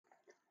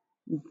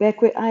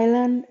Bequia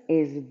Island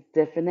is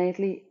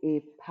definitely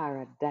a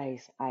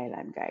paradise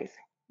island, guys.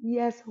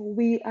 Yes,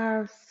 we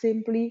are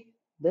simply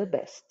the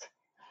best.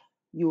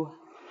 You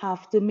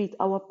have to meet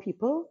our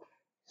people,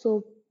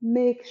 so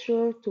make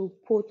sure to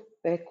put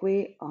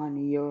Bequia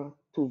on your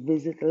to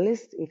visit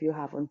list if you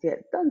haven't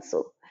yet done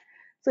so.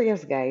 So,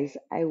 yes, guys,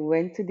 I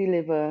went to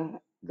deliver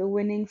the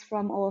winnings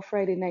from our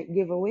Friday night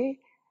giveaway.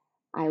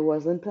 I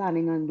wasn't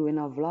planning on doing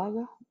a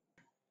vlog.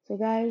 So,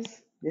 guys,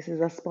 this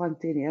is a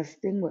spontaneous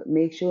thing, but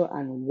make sure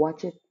and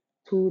watch it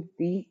to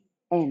the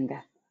end.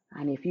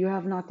 And if you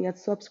have not yet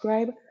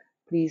subscribed,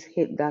 please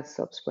hit that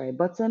subscribe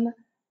button,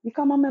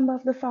 become a member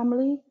of the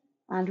family,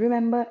 and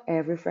remember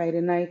every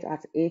Friday night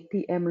at 8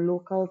 p.m.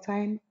 local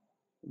time,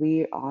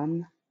 we're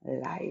on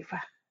live.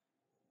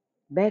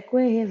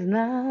 Backway is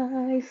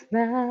nice,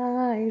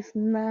 nice,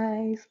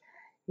 nice.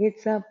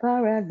 It's a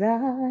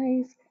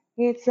paradise.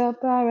 It's a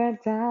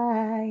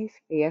paradise.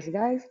 Yes,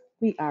 guys,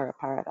 we are a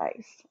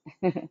paradise.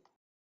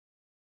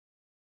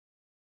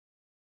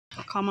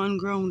 Common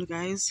ground,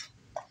 guys.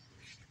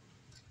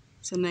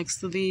 So next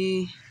to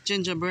the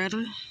gingerbread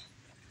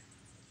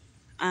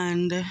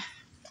and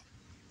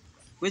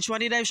which one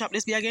did I shop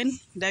this be again?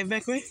 Dive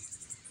back way?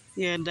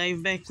 Yeah,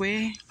 dive back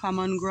way,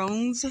 common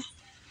grounds.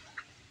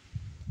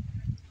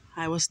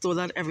 I was told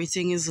that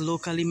everything is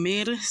locally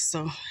made,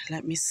 so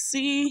let me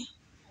see.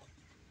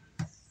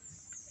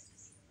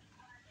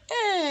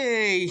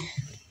 Hey!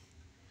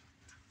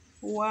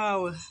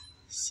 Wow.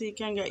 So you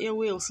can get your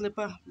whale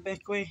slipper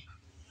back way.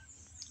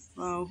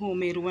 Wow,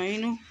 homemade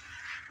wine.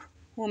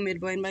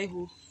 Homemade wine by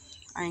who?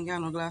 I ain't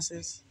got no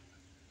glasses.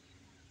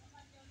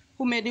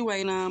 Who made the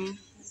wine?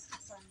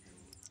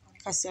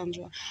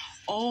 Cassandra.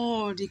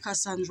 Oh, the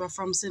Cassandra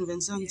from St.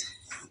 Vincent.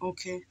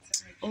 Okay.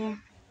 Oh,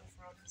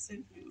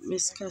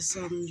 Miss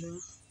Cassandra.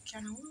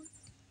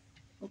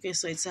 Okay,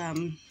 so it's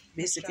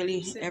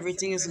basically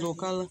everything is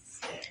local.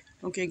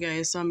 Okay,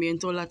 guys, so I'm being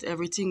told that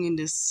everything in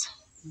this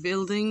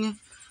building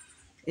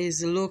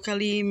is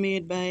locally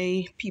made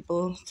by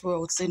people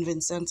throughout St.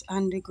 Vincent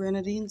and the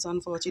Grenadines.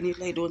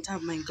 Unfortunately, I don't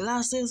have my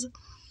glasses,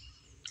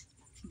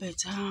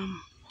 but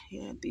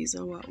yeah, these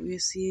are what we're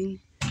seeing.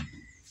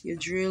 Your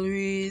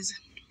jewelries,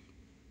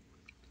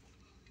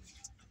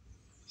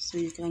 so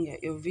you can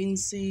get your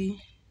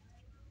Vinci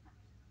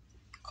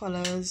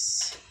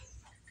colors,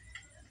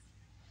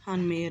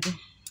 handmade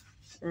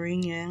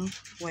ring, yeah,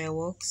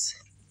 wireworks,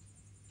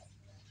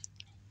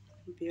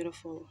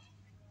 beautiful.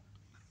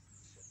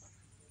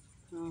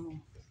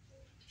 Wow.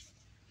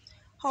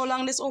 How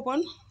long this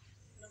open?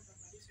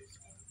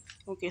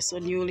 Okay, so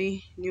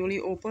newly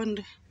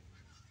opened.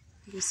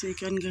 So you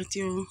can get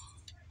your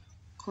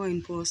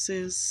coin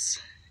purses,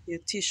 your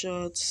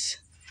t-shirts.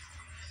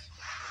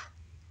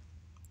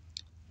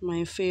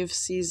 My fave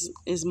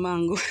is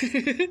mango.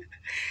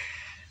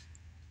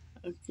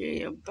 Okay,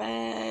 your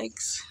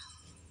bags.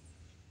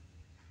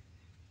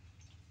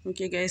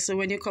 Okay, guys, so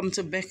when you come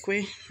to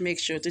Beckway, make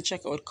sure to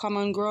check out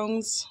Common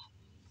Grounds.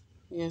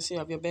 Yes, you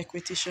have your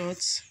Beckway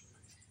t-shirts.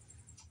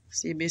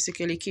 So it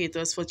basically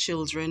caters for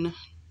children.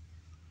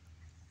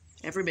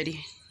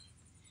 Everybody.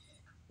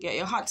 Get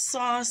your hot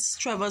sauce,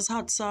 Trevor's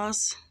hot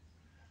sauce.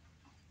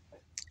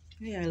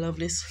 Yeah, I love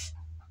this.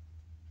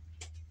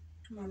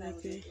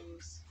 Okay.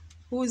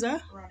 Who is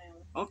that?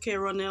 Okay,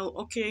 Ronell.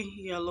 Okay,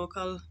 yeah,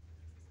 local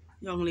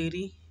young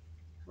lady.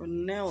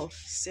 Ronell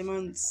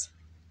Simmons.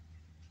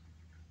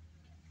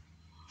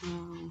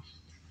 Wow.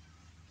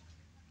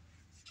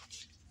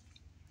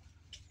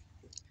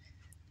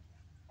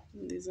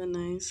 These are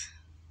nice.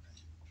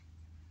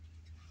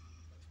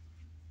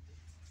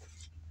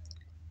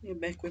 Your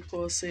Beckwith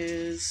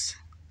purses.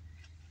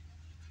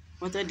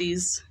 What are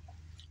these?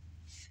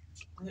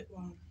 Lip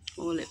balm.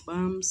 Oh, lip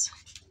balms.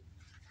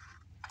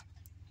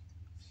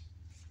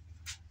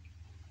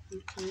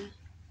 Okay.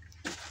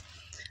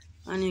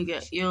 And you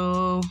get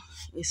your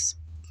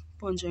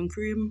sponge and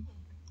cream.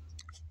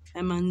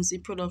 M&Z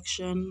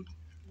production.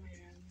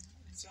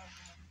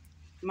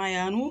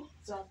 Mayan who?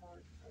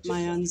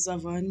 Mayan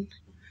Zavan.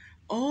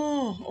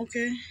 Oh,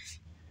 okay.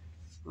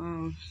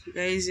 Wow.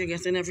 Guys, you're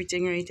getting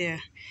everything right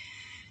there.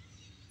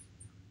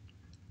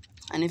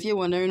 And if you're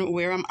wondering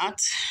where I'm at,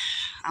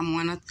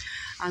 I'm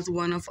at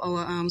one of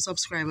our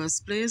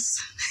subscribers'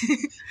 place.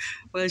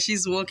 Well,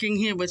 she's walking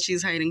here, but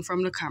she's hiding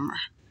from the camera.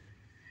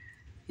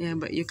 Yeah,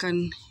 but you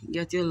can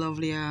get your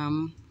lovely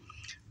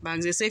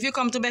bags there. So if you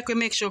come to Beckwith,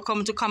 make sure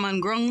come to Common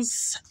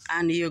Grounds,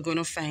 and you're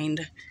gonna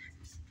find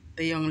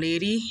the young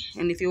lady.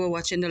 And if you were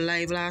watching the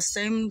live last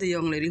time, the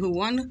young lady who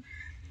won,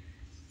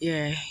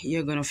 yeah,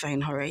 you're gonna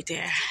find her right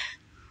there.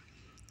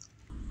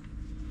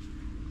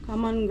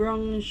 Common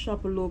Ground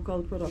shop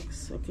local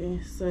products. Okay,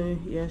 so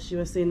yeah, she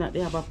was saying that they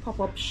have a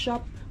pop-up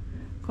shop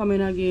coming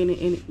again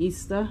in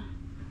Easter.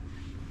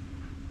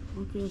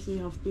 Okay, so you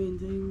have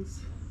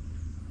paintings.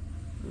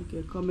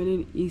 Okay, coming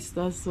in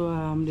Easter, so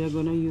they're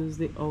gonna use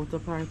the outer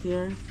part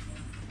here.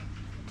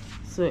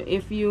 So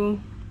if you,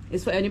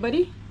 it's for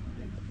anybody.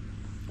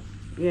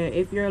 Yeah,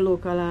 if you're a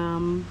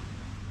local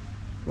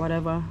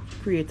whatever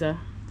creator,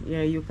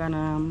 yeah, you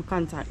can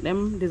contact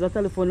them. There's a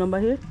telephone number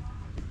here.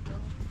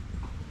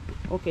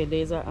 Okay,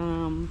 there's a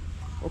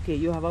okay,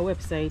 you have a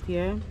website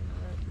here.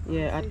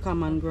 Yeah, at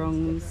Common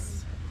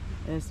Grounds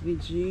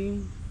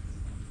SVG.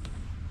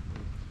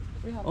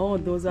 Oh,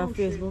 those are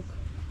Facebook.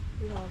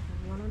 We have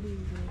one of these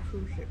in a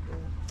cruise ship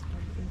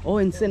Oh,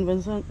 in St.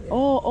 Vincent. Yeah.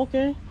 Oh,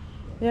 okay.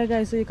 Yeah,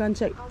 guys, so you can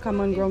check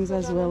Common Grounds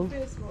as well.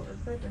 Facebook,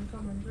 type in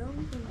Common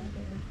Grounds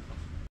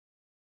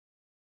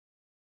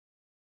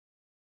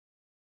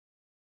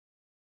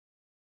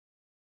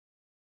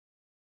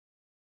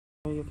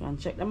and You can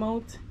check them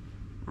out.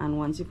 And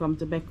once you come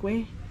to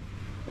Beckway,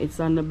 it's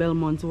on the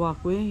Belmont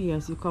Walkway.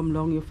 Yes, you come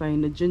down, you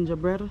find the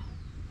gingerbread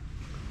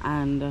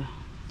and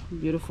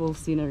beautiful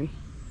scenery.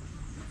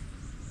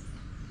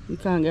 You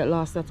can't get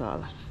lost at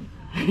all.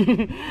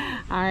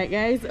 Alright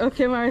guys,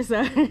 okay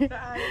Marissa.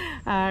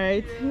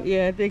 Alright,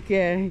 yeah, take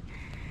care.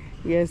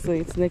 Yeah, so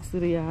it's next to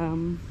the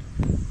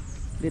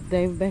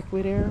dive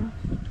Beckway there.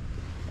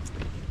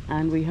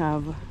 And we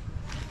have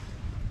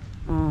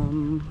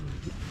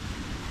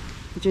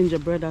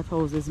gingerbread that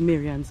houses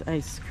Miriam's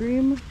ice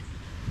cream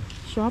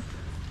shop.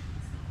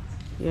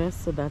 Yes,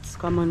 so that's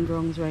Common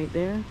Grounds right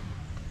there.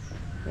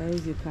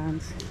 Guys, you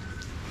can't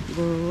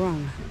go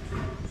wrong.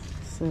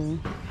 So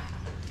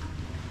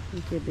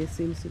okay, this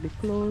seems to be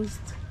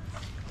closed.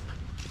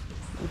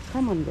 It's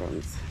Common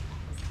Grounds.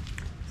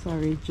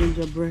 Sorry,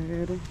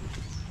 gingerbread.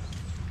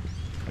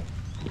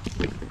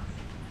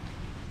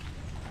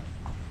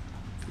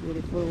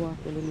 Beautiful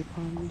water lily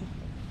pond.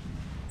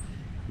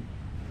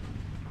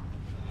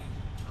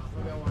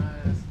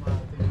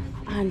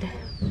 And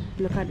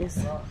look at this.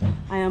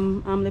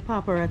 I'm the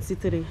paparazzi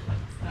today.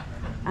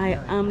 I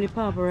am the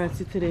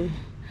paparazzi today.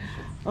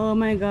 Oh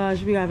my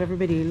gosh, we have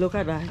everybody. Look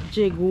at that.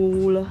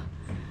 Jiggle.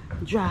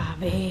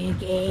 Driving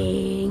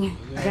gang.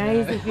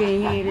 Guys, if you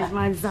ain't hear this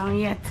man's song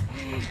yet,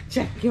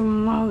 check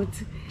him out.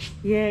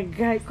 Yeah,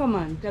 guys, come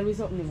on. Tell me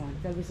something, man.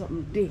 Tell me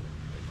something big.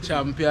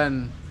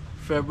 Champion,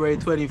 February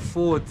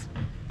 24th.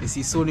 You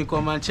see Sony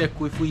come and check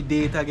if we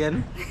date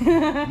again.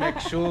 Make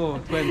sure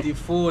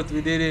 24th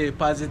we did it.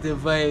 Positive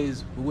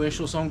vibes. We will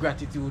show some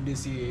gratitude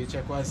this year.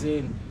 Check what I'm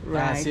saying.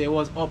 Right. I say it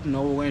was up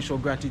now. We will show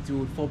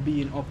gratitude for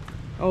being up.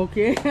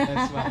 Okay.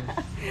 That's fine.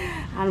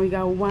 And we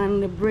got one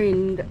the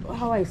brain,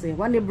 how I say,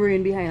 one the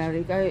brain behind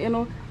it. You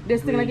know,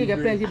 this thing like you got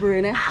plenty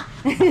brain, eh?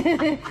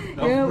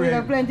 Yeah, we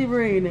got plenty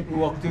brain. We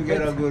work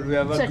together good. We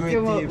have a Check great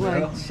him out, team, man. you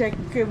know? Check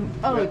him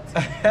out.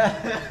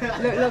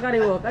 Look at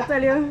the work. I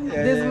tell you,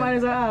 Yeah, this yeah. man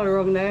is all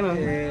wrong there, you know.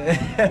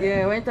 Yeah.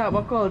 Yeah, when you talk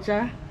about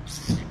culture,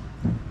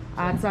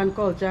 arts and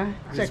culture,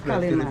 check Respect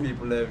Colin, to the man.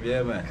 people there,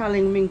 yeah, man.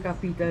 Colin Minka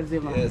Peters,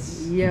 man.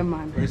 Yes. Yeah,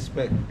 man.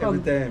 Respect Come.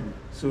 every time.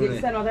 Did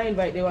Soon. send out an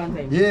invite the one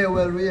time? Yeah,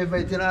 well, we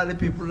inviting all the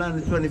people on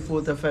the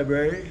 24th of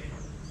February.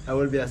 That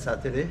will be a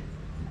Saturday.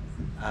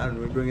 And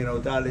we're bringing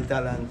out all the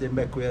talent in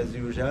Beckway as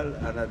usual.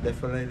 And I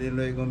definitely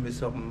know it's going to be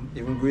something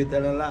even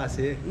greater than last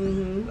year.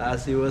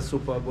 Last year was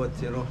super, but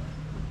you know,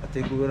 I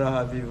think we're going to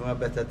have even a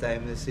better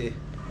time this year.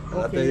 A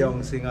lot of Okay.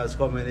 young singers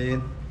coming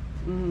in.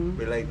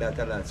 We like that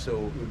a lot,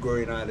 so we're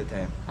growing all the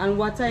time. And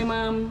what time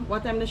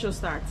the show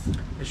starts?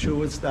 The show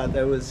will start,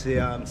 I would say,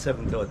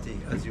 7:30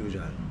 as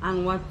usual.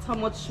 And how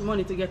much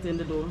money to get in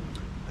the door?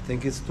 I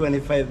think it's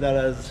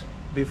 $25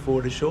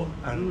 before the show,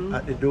 and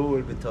at the door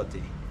will be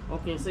 30.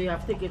 Okay, so you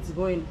have tickets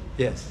going.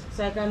 Yes.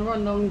 So I can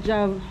run down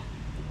Jav.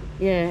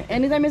 Yeah,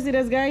 anytime you see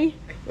this guy,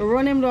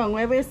 run him down.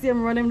 Whenever you see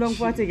him, run him down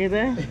for a ticket,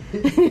 eh?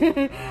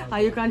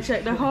 And you can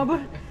check the hub,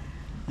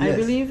 I Yes.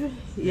 believe.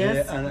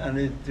 Yes. Yeah, and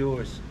the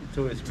tourist.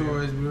 Tourist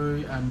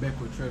Brewery and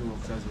Beckwith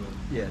Treadworks as well.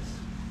 Yes.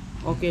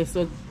 Okay,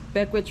 so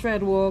Beckwith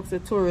Treadworks, the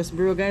tourist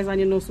bureau, guys, and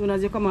you know, soon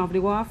as you come off the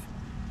wharf,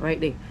 right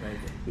there. Right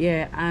there.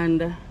 Yeah,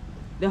 and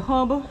the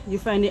hub, you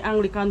find the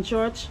Anglican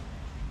Church.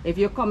 If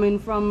you're coming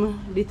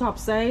from the top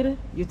side,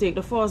 you take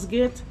the first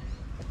gate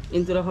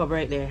into the hub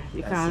right there.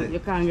 You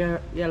can't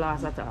get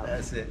lost at all.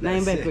 That's it. Now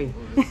in That's Beckway.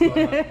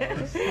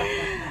 it.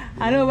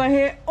 And over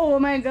here, oh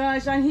my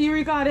gosh, and he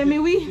recorded me,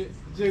 we.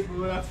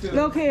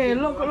 Look here,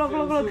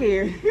 look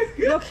here.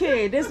 Look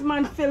here, this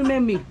man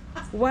filming me.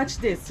 Watch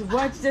this,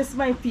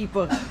 my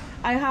people.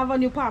 I have a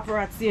new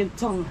paparazzi in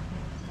town.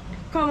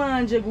 Come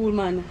on, Jagul,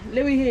 man.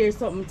 Let me hear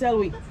something, tell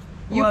me.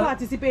 You Well-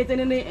 participating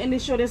in the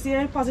show this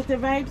year? Positive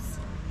vibes?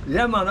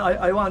 Yeah, man,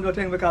 I want to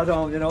think because,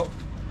 you know,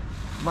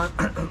 man,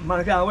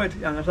 man can't wait,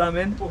 you understand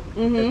me?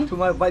 There's too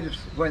much budgets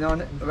going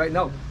on right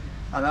now,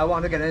 and I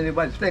want to get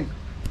anybody's thing,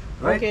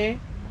 right? Okay.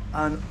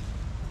 And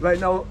right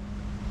now,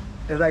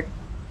 it's like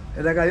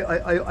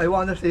I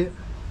want to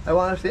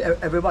see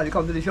everybody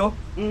come to the show,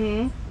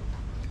 and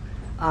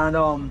I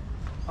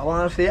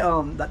want to see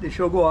that the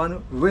show go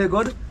on really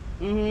good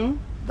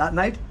that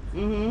night,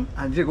 and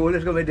Jigo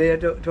is going to be there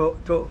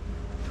to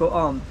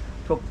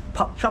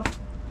pop up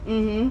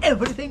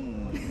everything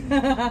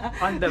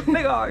on the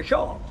bigger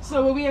show.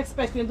 So what we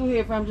expecting to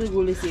hear from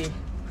Jagul this year?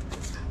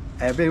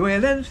 Every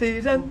whaling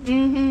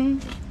season,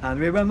 and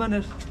we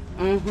reminisce.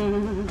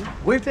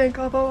 We think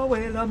of our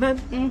whaler men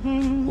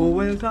who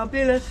will top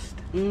the list.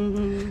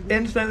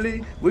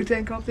 Instantly, we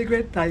think of the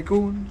great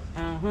tycoon,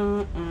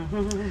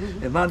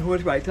 the man who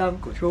is right arm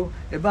could throw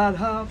a bad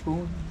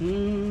harpoon,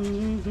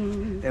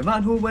 the A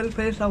man who will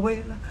face a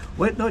whale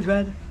with no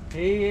dread.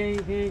 Hey,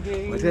 hey, hey,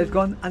 hey. With his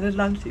gun and his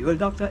lance, he will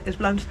doctor his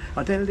plans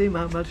until the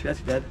mammal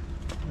is dead.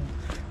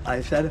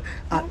 I said,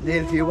 at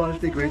Neil he was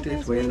the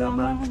greatest whaler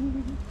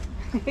man.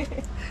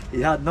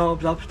 He had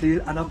knobs of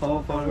steel and a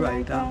powerful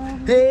right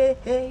arm. Hey,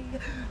 hey.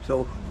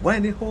 So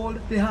when he hold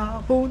the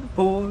harpoon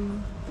pole,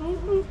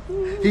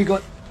 he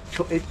got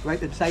to it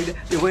right inside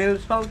the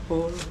whale's mouth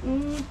hole.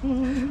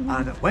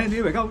 And when he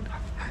rig out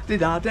the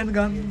dart and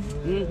gun,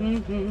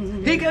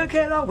 he can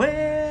kill a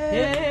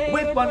whale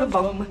with one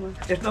bomb.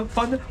 It's not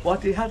fun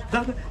what he has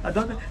done,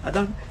 done.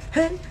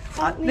 Hey,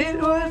 at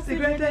Neil was the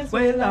greatest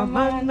whaler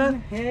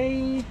man.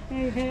 Hey,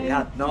 hey, hey. He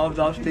had knobs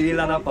of steel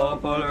and a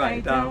powerful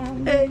right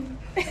arm. Hey,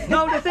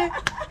 now they say,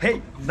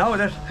 hey, now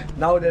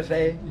they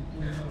say,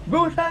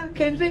 Bruce and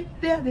Kenzie,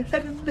 they're the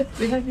second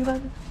behind you,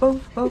 man.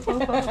 Boom, boom, boom,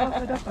 boom,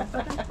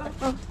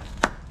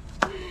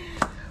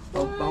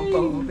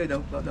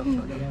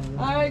 boom,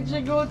 All right,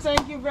 Jago,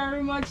 thank you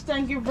very much.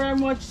 Thank you very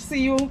much.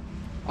 See you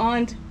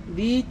on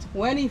the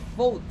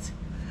 24th.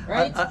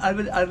 Right?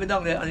 I'll be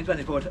down there on the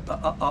 24th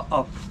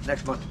of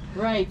next month.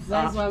 Right,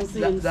 that's what I'm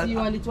saying. See you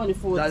on the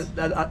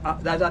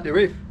 24th. That's at the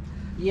reef.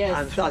 Yes.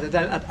 And start the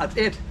time at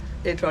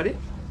 8:30.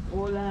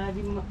 Oh, Lord,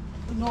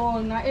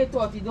 no, not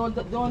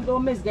 8:30.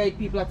 Don't misguide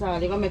people at all.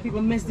 You're gonna make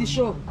people miss the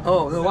show.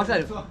 Oh, no, what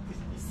time?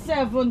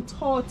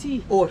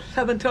 7:30. Oh,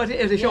 7:30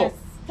 is the show. Yes.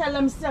 Tell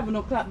them 7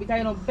 o'clock because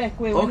you know back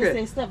way when Okay.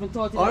 you say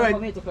 7:30, All they right.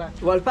 come 8 o'clock.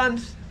 Well,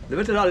 fans, let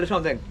me tell you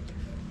something.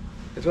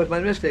 It was my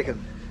mistaken.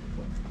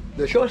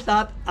 The show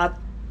starts at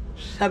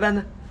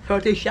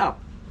 7:30 sharp.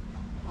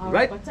 All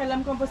Right. But tell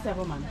them come for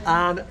 7, man.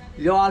 And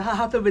you all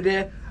have to be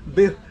there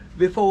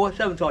before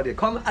 7:30.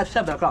 Come at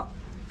 7 o'clock.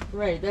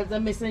 Right, that's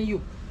them missing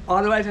you.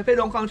 Otherwise, if you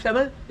don't come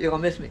 7, you're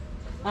going to miss me.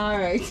 All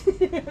right.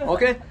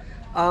 Okay?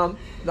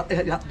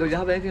 Do you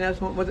have anything else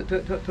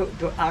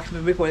to ask me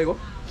before you go?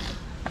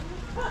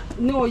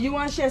 No, you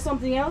want to share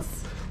something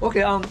else?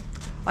 Okay, I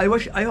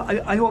want to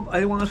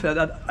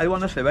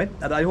say right,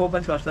 that I hope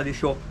and trust that this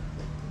show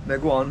may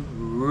go on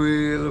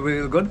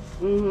real good.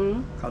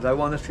 Because I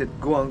want to see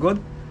it go on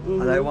good.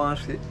 And I want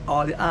to see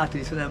all the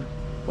artists and them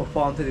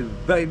perform to the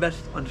very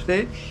best on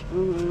stage.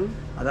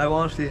 And I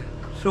want to see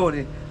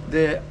Sony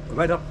there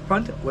right up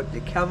front with the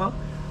camera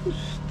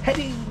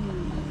steady.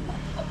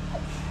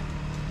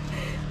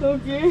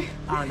 Okay.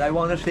 And I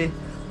want to see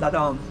that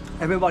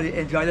everybody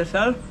enjoy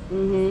themselves,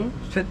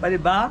 sit by the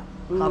bar,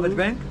 have a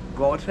drink,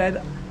 go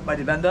outside by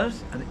the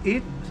vendors and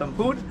eat some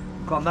food,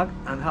 come back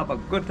and have a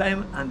good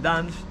time and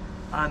dance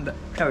and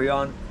carry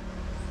on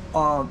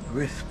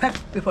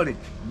respectfully,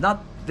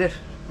 not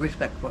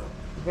disrespectful.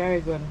 Very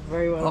good.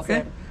 Very well Okay?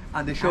 said.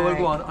 And the show will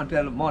go on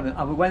until morning.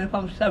 And we're going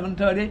from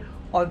 7:30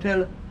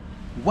 until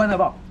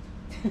whenever.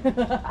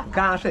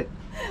 Can't sit.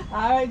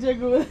 All right,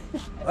 Jagu.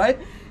 Right?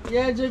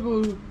 Yeah,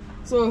 Jagu.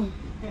 So,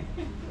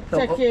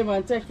 take care,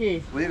 man. Take care.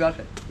 What you got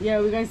to say? Yeah,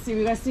 we're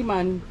gonna see,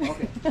 man.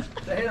 Okay. So,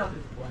 hey, now,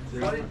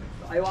 sorry,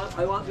 I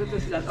want you to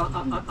see that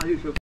on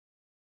YouTube.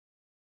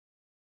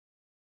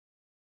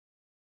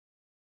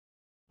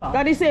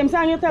 Got the same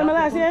song you tell me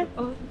last year?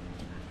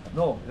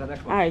 No, the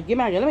next one. All right, give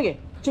me again. Let me get.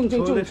 Chung,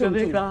 chung, chung, chung,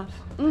 chung. Class,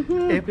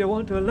 if you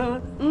want to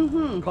learn,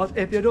 cause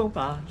if you don't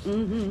pass,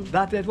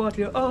 that is what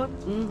you earn.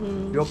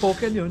 You're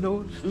poking your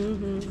nose,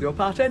 you're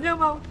passing your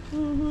mouth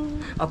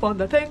upon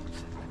the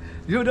things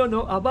you don't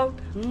know about.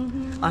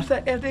 I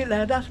say it's the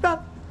leather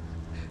strap,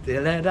 the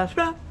leather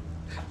strap,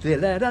 the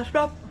leather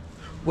strap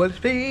will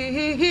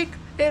speak.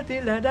 It's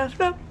the leather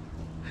strap,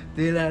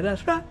 the leather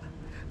strap,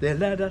 the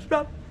leather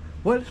strap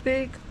will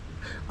speak.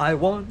 I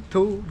want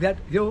to get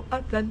your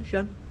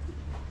attention.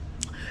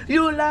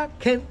 You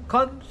lack in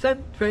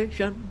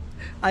concentration.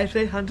 I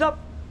say hands up,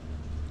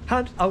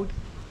 hands out,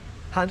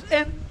 hands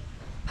in,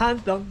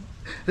 hands down.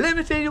 Let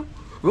me see you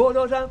roll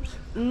those arms,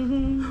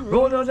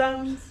 roll those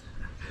arms,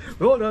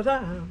 roll those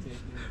arms,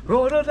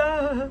 roll those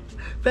arms.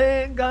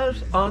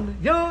 Fingers on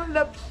your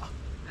lips.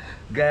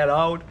 Get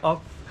out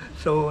of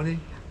Sony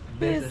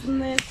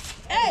business.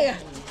 Hey,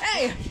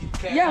 hey.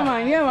 Yeah,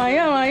 man, yeah, man,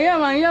 yeah, man, yeah,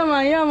 man, yeah,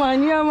 man, yeah,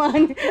 man, yeah,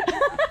 man.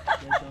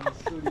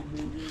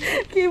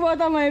 Keep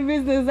out of my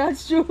business,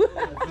 that's true.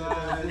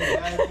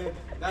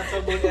 That's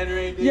a good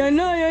rating. You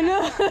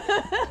know.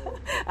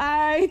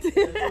 Alright.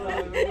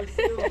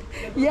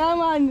 Yeah,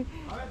 man.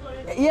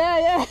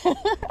 Yeah.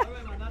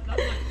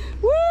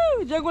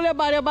 Woo! Jagule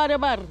bar.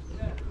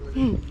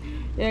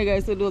 Yeah,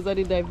 guys, so those are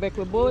the dive back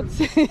with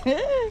boats.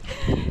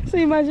 So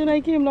imagine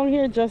I came down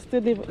here just to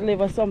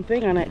deliver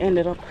something and I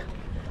ended up,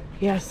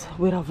 yes,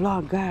 with a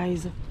vlog,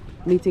 guys.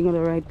 Meeting all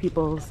the right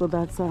people. So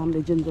that's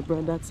the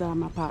gingerbread, that's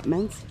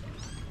apartments.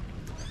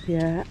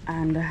 Yeah,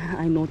 and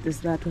I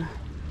noticed that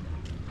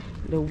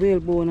the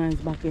whalebone is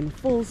back in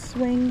full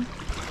swing.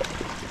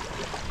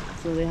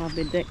 So they have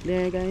the deck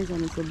there, guys,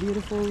 and it's a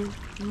beautiful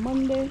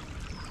Monday.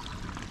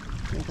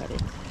 Look at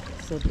it.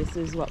 So this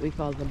is what we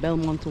call the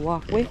Belmont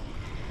Walkway.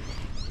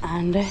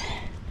 And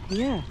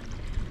yeah,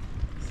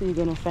 so you're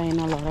gonna find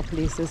a lot of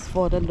places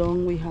further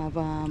down. We have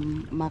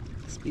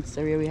Mac's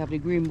Pizzeria, we have the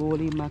Green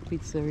Bowley, Mac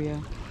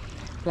Pizzeria,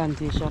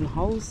 Plantation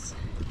House.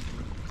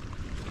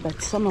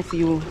 but some of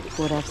you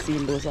would have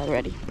seen those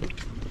already.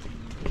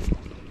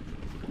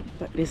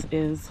 But this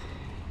is,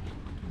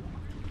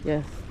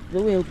 yes,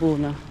 the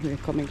whalebone we're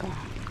coming on.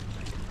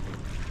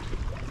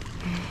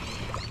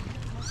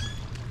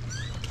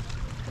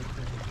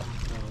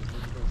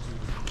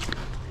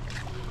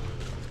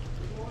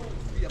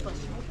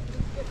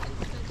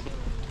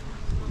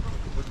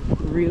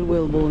 Real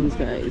whalebones,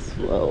 guys.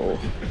 Whoa.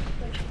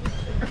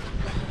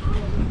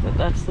 But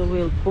that's the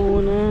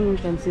whalebone, and you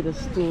can see the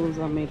stools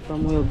are made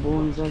from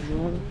whalebones as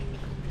well.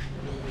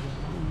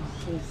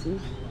 So see.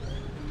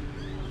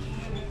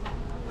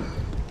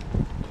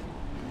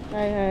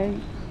 Hi, hi.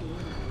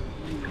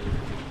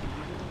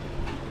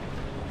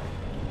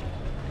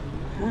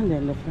 And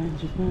then the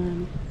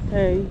frangipani.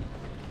 Hey.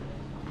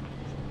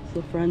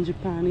 So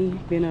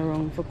frangipani been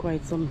around for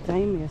quite some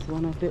time. Yes,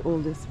 one of the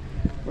oldest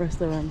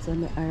restaurants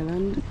on the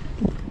island.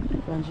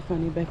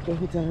 Frangipani Bakery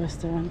is a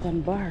restaurant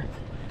and bar.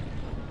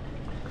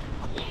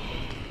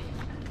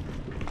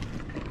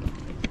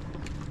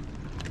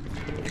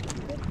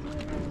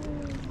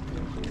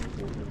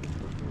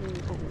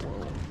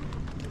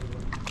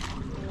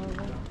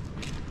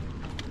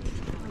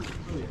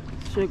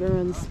 Sugar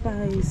and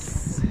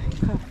Spice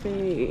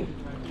Cafe.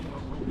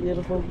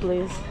 Beautiful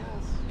place.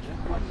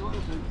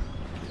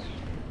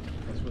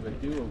 That's what they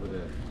do over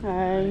there.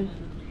 Hi.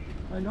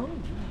 I know.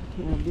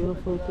 Yeah,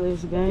 beautiful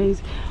place,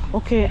 guys.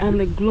 Okay, and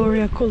the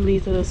Gloria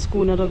Colita, the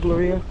schooner, the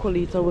Gloria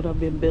Colita would have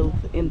been built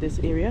in this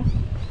area.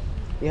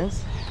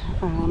 Yes.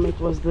 It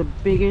was the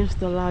biggest,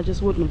 the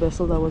largest wooden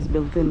vessel that was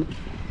built in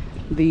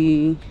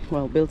the,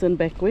 well, built in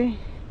Beckway.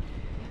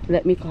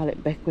 Let me call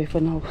it Beckway for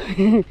now.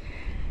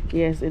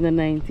 Yes, in the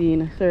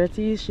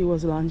 1930s. She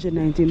was launched in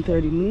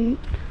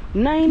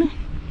 1939.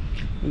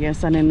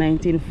 Yes, and in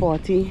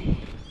 1940,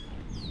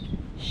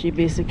 she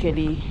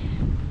basically,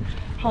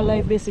 her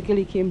life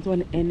basically came to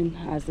an end,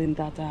 as in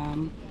that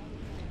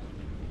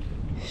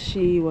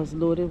she was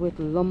loaded with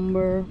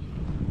lumber,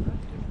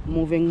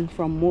 moving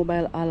from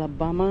Mobile,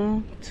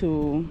 Alabama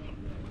to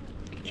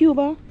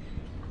Cuba,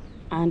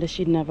 and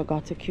she never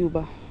got to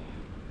Cuba.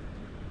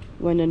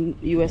 When the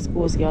US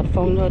Coast Guard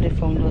found her, they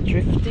found her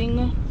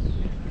drifting,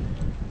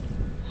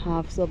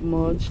 half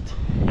submerged,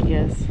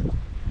 yes,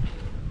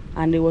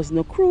 and there was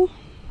no crew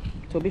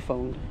to be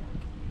found.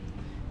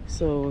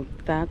 So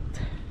that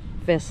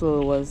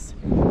vessel was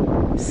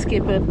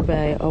skipped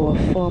by our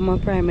former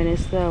Prime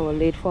Minister, our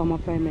late former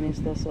Prime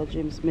Minister, Sir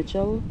James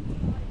Mitchell.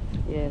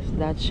 Yes,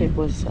 that ship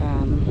was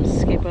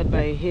skipped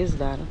by his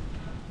dad,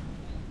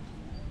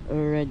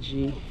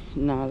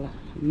 Reginald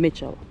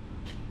Mitchell.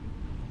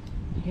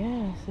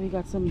 Yeah, so we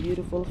got some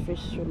beautiful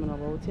fish swimming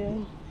about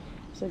here.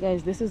 So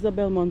guys, this is the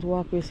Belmont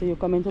Walkway. So you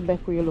come into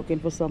Beckway, you're looking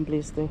for some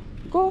place to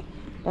go.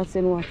 That's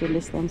in walking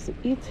distance to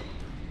eat.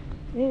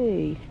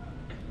 Hey,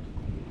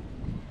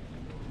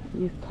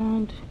 you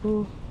can't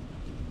go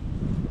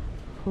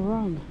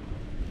wrong.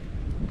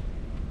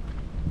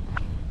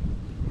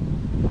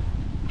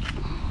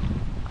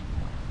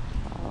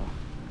 Oh,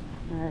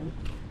 I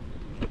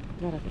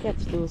gotta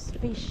catch those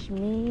fish,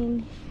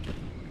 man.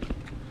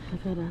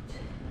 Look at that.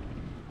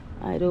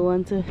 I don't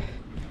want to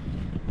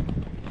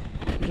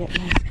get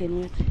my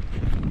skin wet.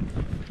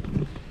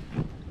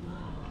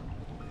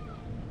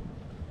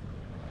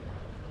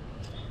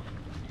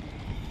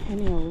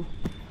 Anyhow,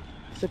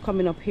 so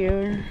coming up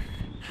here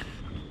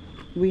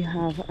we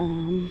have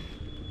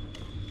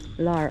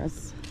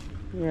Lara's,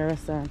 yeah,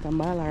 restaurant and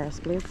bar, Lara's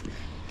place.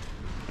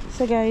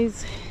 So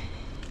guys,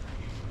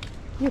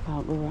 you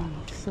can't go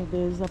wrong. So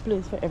there's a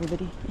place for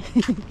everybody.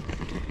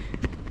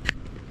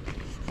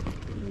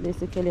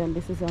 Basically, and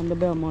this is on the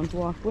Belmont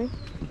Walkway.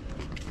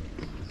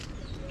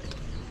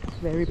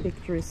 Very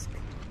picturesque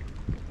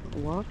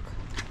walk,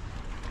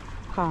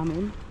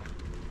 calming.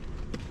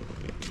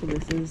 So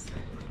this is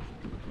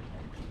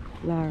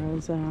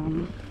Lara's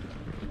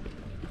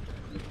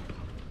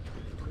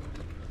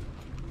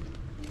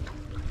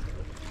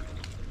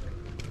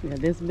yeah,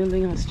 this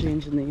building has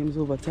changed names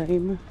over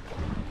time.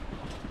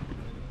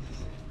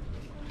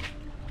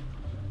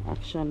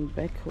 Action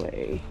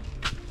Beckway.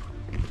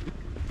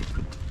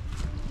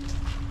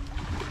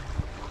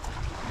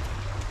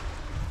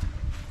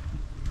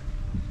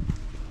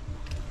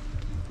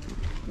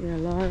 Yeah,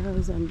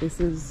 Lara's, and this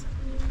is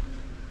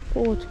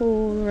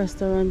Porthole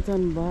Restaurant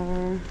and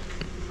Bar,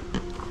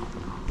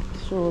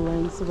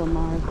 Shoreline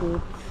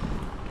Supermarket.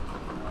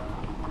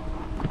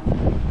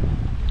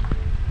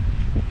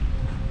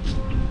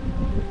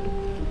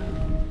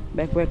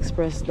 Beckway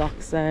Express,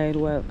 Dockside,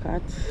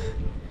 Wildcat.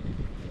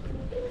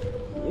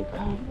 You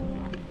can't go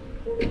wrong.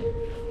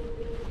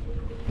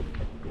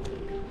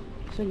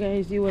 So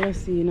guys, you would have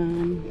seen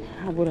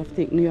I would have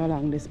taken you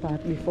along this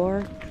path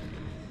before.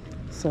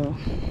 So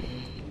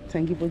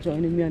thank you for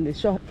joining me on this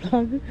short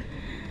vlog.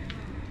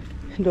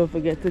 Don't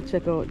forget to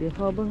check out the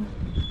hub.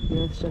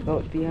 Just check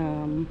out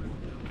the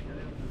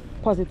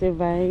Positive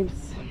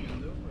Vibes.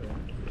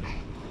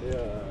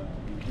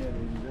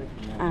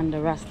 And the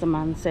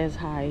Rastaman Says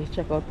Hi.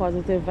 Check out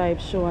Positive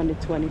Vibes show on the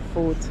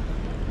 24th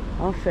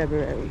of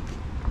February.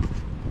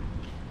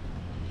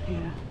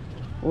 Yeah.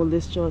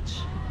 oldest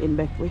church in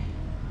Beckwith.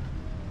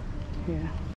 Yeah.